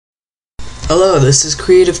Hello, this is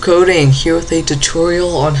Creative Coding here with a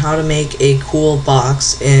tutorial on how to make a cool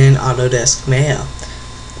box in Autodesk Maya.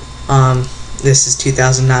 This is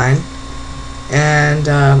 2009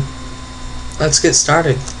 and let's get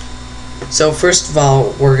started. So first of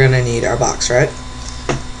all, we're gonna need our box, right?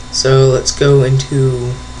 So let's go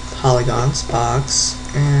into polygons, box,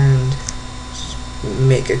 and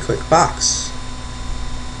make a quick box.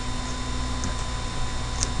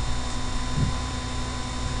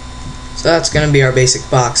 So that's going to be our basic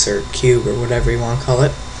box or cube or whatever you want to call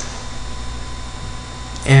it.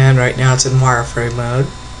 And right now it's in wireframe mode.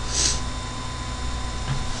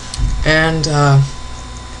 And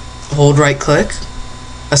hold right click,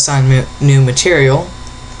 assign new material,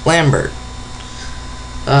 Lambert.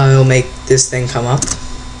 It'll make this thing come up.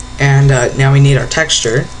 And now we need our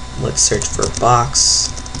texture. Let's search for box,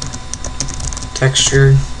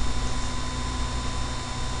 texture.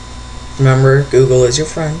 Remember, Google is your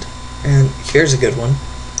friend. And here's a good one.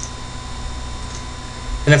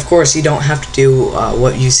 And of course you don't have to do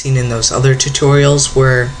what you've seen in those other tutorials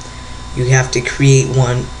where you have to create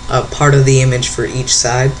a part of the image for each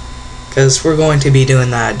side, because we're going to be doing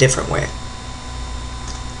that a different way.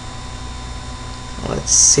 Let's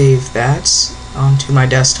save that onto my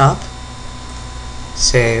desktop.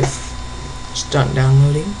 Save. Just done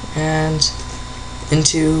downloading. And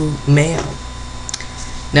into Maya.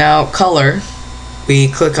 Now color. We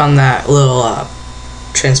click on that little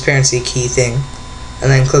transparency key thing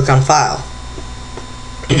and then click on File.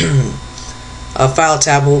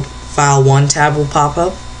 File 1 tab will pop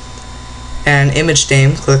up, and image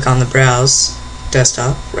name, click on the Browse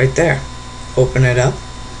desktop right there. Open it up.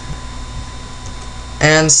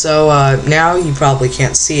 And so now you probably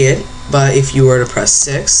can't see it, but if you were to press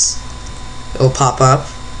 6, it'll pop up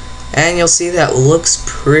and you'll see that looks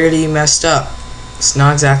pretty messed up. It's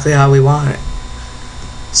not exactly how we want it.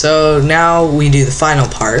 So now we do the final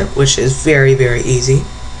part, which is very, very easy.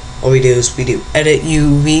 What we do is we do edit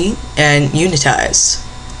UV and unitize.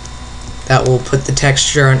 That will put the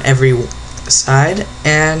texture on every side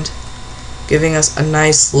and giving us a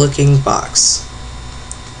nice looking box.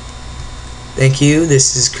 Thank you.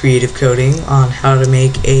 This is Creative Coding on how to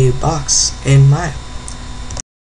make a box in Maya.